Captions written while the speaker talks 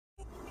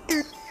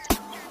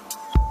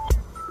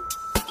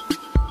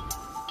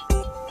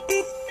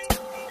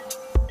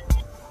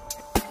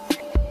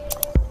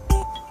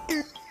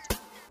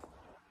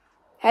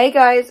Hey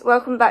guys,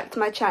 welcome back to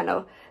my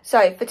channel.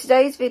 So for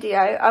today's video,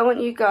 I want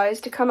you guys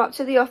to come up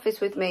to the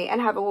office with me and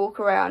have a walk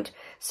around,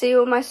 see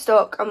all my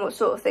stock and what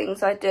sort of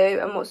things I do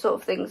and what sort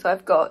of things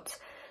I've got.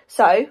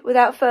 So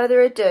without further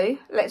ado,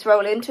 let's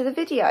roll into the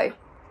video.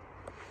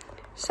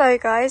 So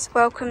guys,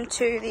 welcome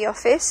to the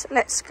office.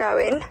 Let's go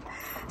in.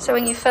 So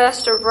when you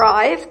first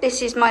arrive,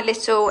 this is my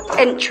little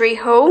entry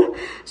hall.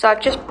 So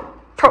I've just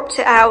propped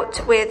it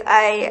out with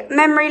a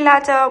memory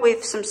ladder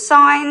with some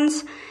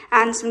signs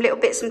and some little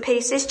bits and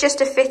pieces just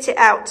to fit it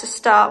out to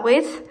start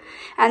with.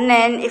 And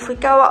then if we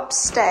go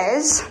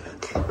upstairs,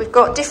 we've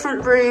got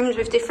different rooms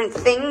with different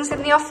things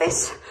in the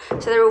office, so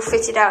they're all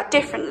fitted out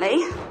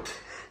differently.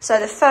 So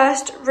the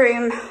first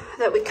room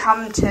that we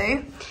come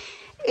to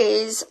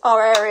is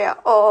our area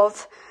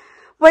of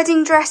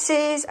wedding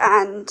dresses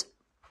and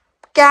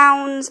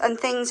gowns and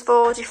things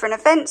for different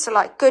events, so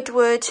like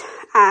Goodwood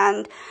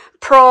and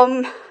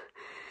prom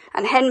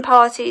and hen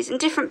parties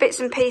and different bits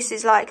and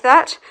pieces like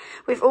that.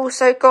 We've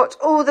also got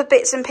all the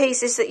bits and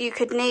pieces that you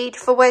could need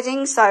for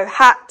weddings, so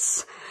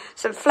hats,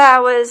 some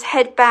flowers,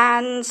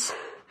 headbands,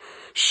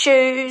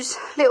 shoes,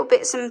 little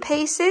bits and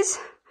pieces.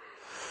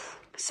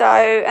 So,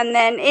 and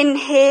then in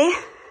here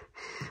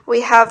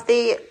we have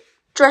the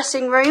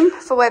dressing room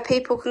for where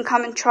people can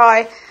come and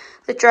try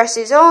the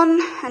dresses on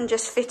and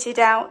just fit it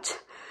out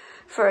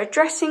for a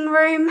dressing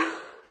room.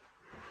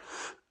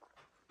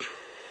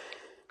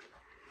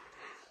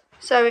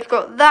 So we've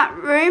got that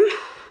room,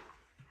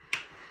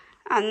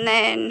 and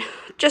then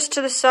just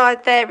to the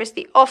side there is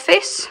the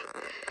office.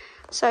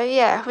 So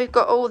yeah, we've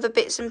got all the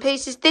bits and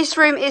pieces. This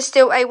room is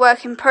still a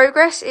work in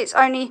progress. It's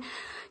only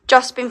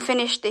just been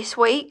finished this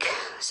week,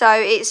 so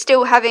it's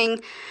still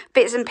having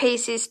bits and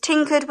pieces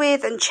tinkered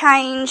with and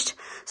changed.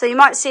 So you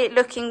might see it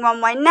looking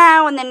one way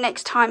now, and then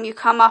next time you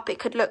come up it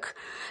could look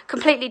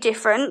completely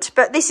different.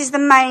 But this is the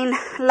main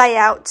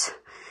layout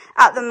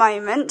at the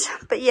moment.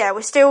 But yeah,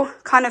 we're still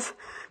kind of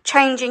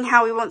changing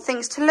how we want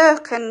things to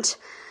look and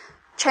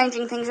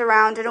changing things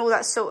around and all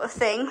that sort of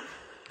thing.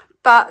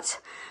 But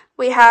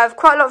we have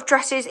quite a lot of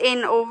dresses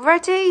in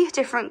already,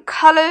 different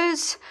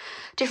colours,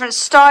 different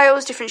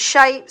styles, different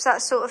shapes,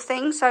 that sort of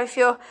thing. So if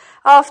you're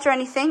after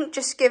anything,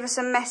 just give us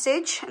a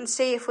message and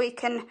see if we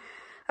can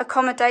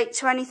accommodate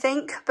to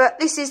anything. But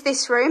this is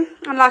this room,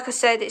 and like I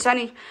said, it's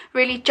only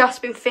really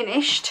just been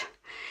finished.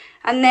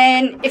 And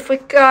then if we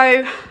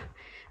go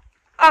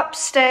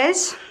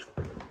upstairs,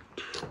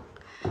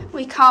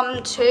 we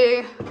come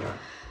to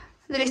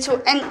the little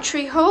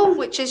entry hall,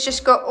 which has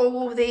just got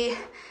all the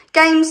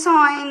game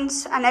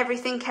signs and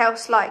everything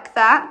else like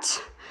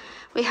that.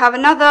 We have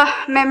another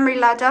memory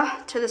ladder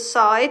to the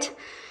side,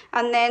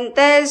 and then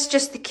there's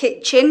just the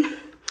kitchen.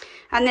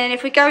 And then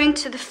if we go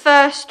into the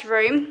first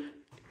room,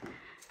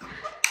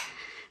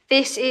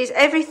 this is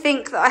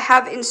everything that I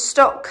have in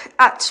stock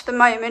at the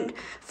moment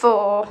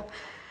for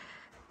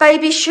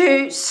baby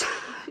shoots,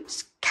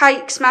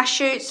 cake smash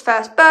shoots,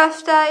 first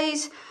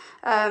birthdays,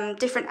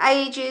 different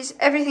ages,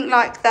 everything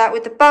like that,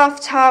 with the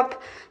bathtub,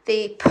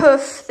 the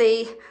puff,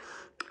 the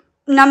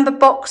number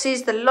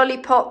boxes, the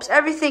lollipops,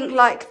 everything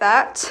like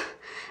that.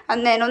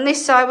 And then on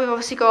this side we've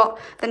obviously got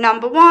the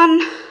number one,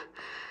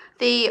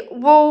 the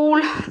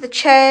wall, the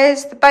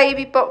chairs, the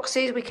baby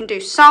boxes. We can do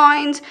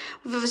signs.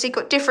 We've obviously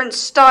got different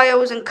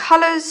styles and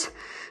colours,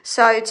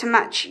 so to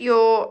match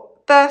your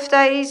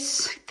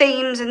birthdays,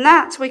 themes and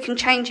that, we can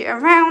change it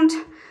around.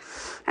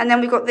 And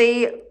then we've got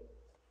the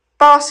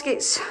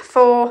baskets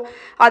for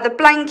either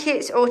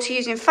blankets or to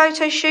use in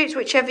photo shoots,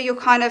 whichever you're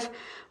kind of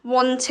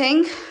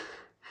wanting.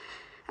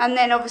 And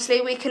then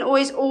obviously we can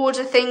always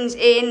order things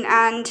in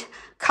and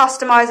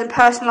customise and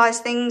personalise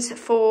things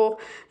for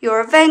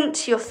your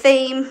event, your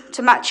theme,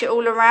 to match it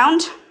all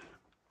around.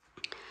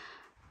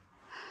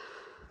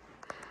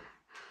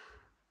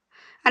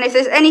 And if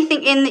there's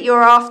anything in that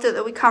you're after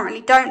that we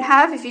currently don't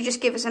have, if you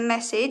just give us a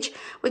message,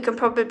 we can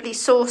probably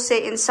source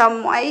it in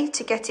some way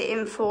to get it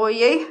in for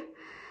you.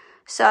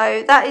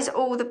 So that is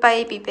all the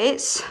baby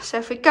bits. So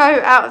if we go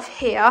out of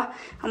here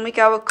and we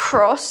go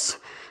across,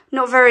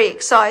 not very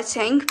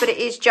exciting, but it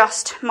is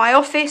just my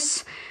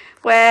office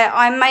where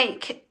I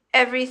make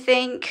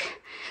everything.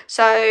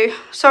 So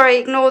sorry,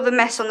 ignore the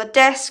mess on the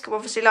desk.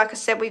 Obviously, like I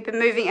said, we've been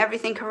moving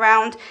everything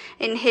around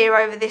in here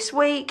over this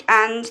week,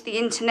 and the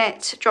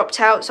internet dropped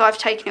out, so I've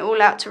taken it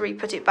all out to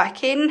re-put it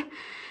back in.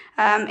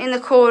 In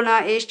the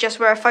corner is just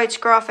where I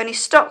photograph any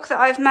stock that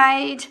I've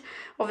made.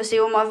 Obviously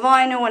all my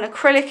vinyl and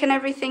acrylic and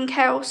everything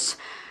else.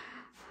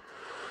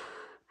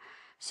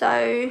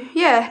 So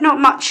yeah, not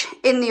much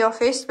in the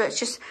office, but it's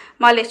just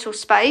my little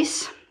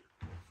space.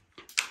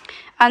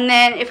 And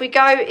then if we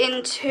go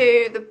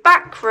into the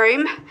back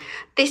room,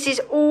 this is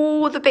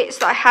all the bits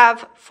that I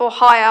have for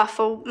hire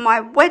for my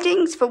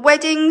weddings,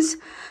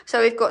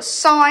 So we've got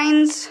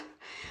signs,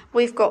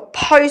 we've got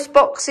post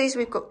boxes,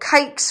 we've got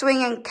cake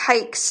swing and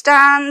cake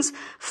stands,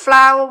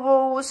 flower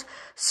walls,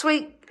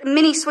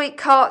 mini sweet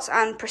carts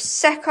and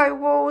Prosecco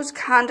walls,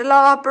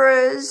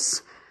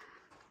 candelabras.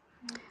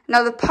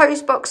 Now the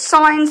post box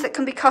signs that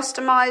can be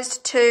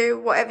customised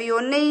to whatever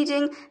you're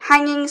needing,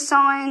 hanging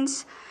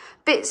signs,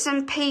 bits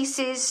and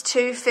pieces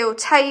to fill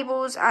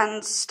tables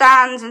and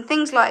stands and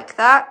things like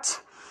that.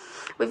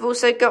 We've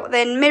also got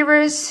then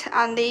mirrors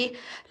and the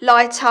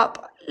light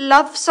up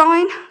love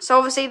sign. So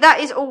obviously that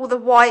is all the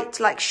white,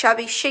 like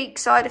shabby chic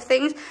side of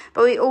things,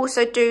 but we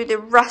also do the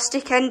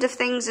rustic end of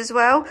things as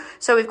well.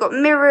 So we've got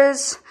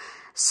mirrors,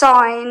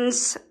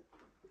 signs,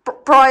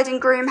 bride and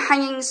groom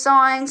hanging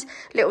signs,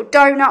 little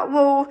donut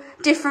wall,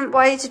 different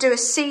way to do a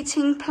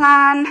seating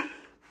plan,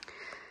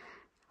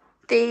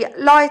 the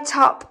light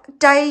up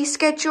day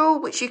schedule,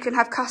 which you can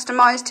have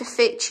customized to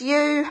fit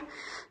you,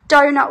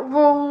 donut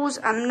walls,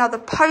 another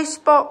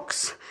post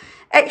box,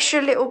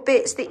 extra little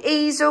bits, the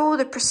easel,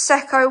 the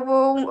Prosecco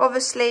wall,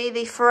 obviously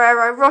the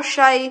Ferrero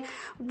Rocher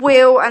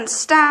wheel and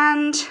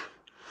stand,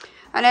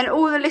 and then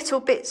all the little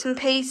bits and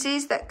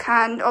pieces that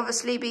can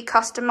obviously be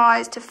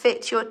customised to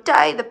fit your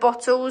day, the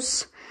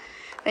bottles.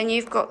 Then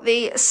you've got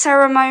the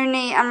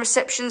ceremony and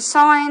reception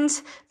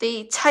signs,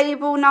 the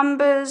table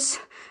numbers,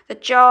 the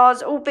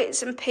jars, all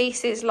bits and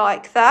pieces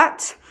like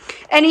that.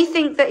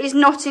 Anything that is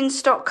not in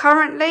stock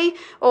currently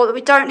or that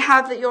we don't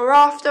have that you're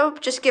after,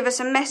 just give us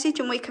a message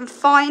and we can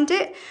find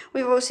it.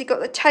 We've also got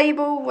the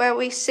table where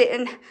we sit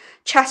and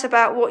chat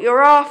about what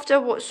you're after,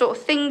 what sort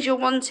of things you're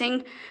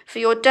wanting for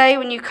your day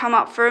when you come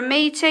up for a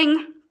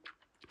meeting.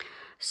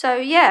 So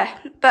yeah,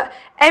 but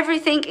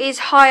everything is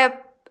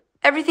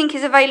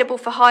available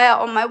for hire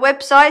on my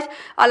website.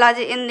 I'll add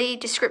it in the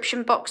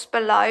description box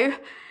below.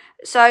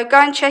 So go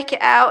and check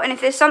it out, and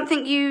if there's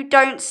something you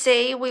don't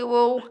see, we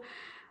will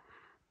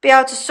be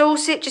able to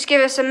source it. Just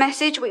give us a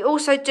message. We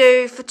also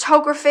do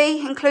photography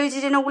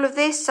included in all of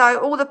this, so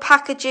all the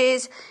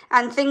packages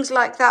and things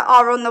like that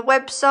are on the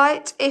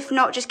website. If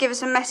not, just give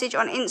us a message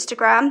on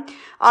Instagram.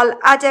 I'll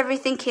add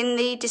everything in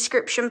the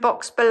description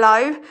box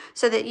below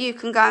so that you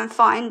can go and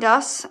find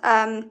us.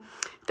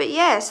 But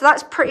yeah, so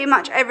that's pretty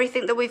much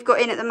everything that we've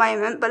got in at the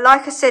moment. But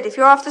like I said, if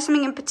you're after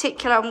something in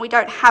particular and we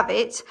don't have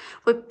it,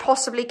 we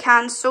possibly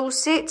can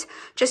source it.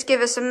 Just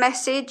give us a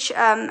message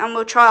and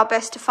we'll try our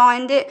best to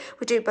find it.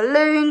 We do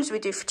balloons, we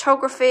do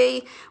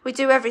photography, we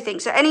do everything.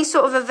 So any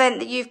sort of event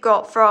that you've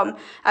got, from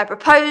a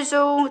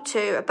proposal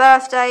to a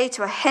birthday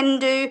to a hen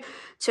do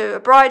to a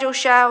bridal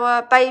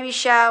shower, baby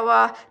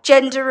shower,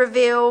 gender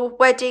reveal,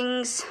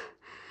 weddings,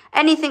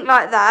 anything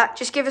like that,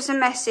 just give us a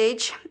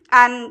message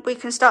and we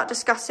can start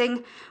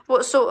discussing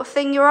what sort of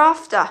thing you're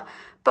after.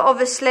 But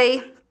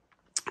obviously,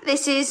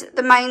 this is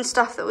the main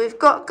stuff that we've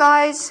got,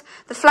 guys.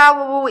 The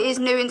flower wall is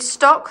new in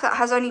stock. That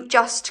has only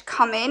just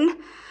come in.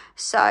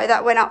 So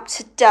that went up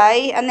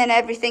today. And then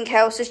everything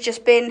else has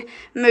just been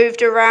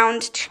moved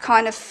around to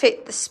kind of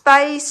fit the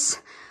space.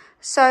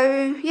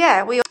 So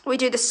yeah, we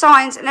do the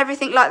signs and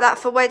everything like that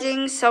for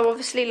weddings. So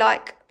obviously,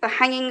 like the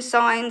hanging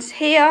signs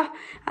here,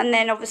 and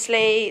then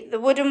obviously the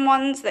wooden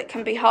ones that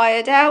can be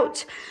hired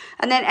out,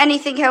 and then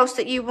anything else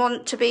that you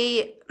want to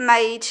be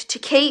made to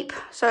keep,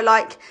 so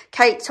like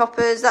cake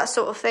toppers, that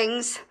sort of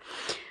things,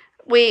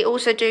 we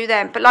also do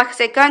them. But like I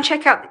said, go and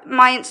check out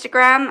my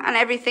Instagram, and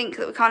everything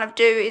that we kind of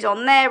do is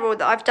on there, or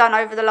that I've done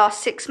over the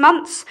last 6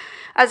 months.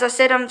 As I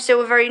said, I'm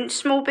still a very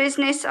small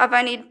business. I've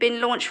only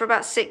been launched for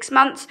about 6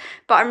 months,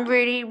 but I'm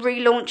really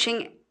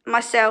relaunching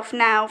myself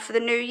now for the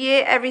new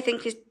year. Everything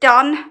is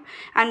done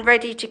and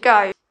ready to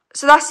go.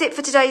 So that's it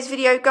for today's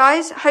video,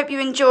 guys. Hope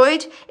you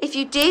enjoyed. If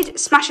you did,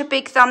 smash a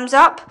big thumbs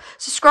up,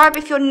 subscribe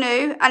if you're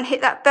new, and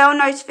hit that bell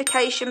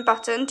notification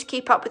button to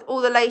keep up with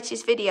all the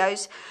latest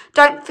videos.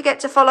 Don't forget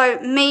to follow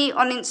me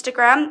on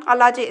Instagram.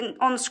 I'll add it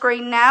on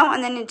screen now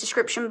and then in the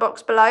description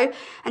box below.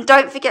 And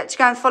don't forget to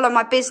go and follow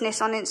my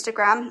business on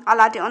Instagram. I'll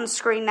add it on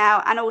screen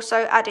now and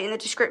also add it in the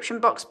description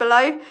box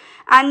below.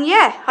 And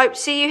yeah, hope to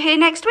see you here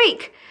next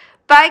week.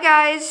 Bye,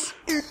 guys.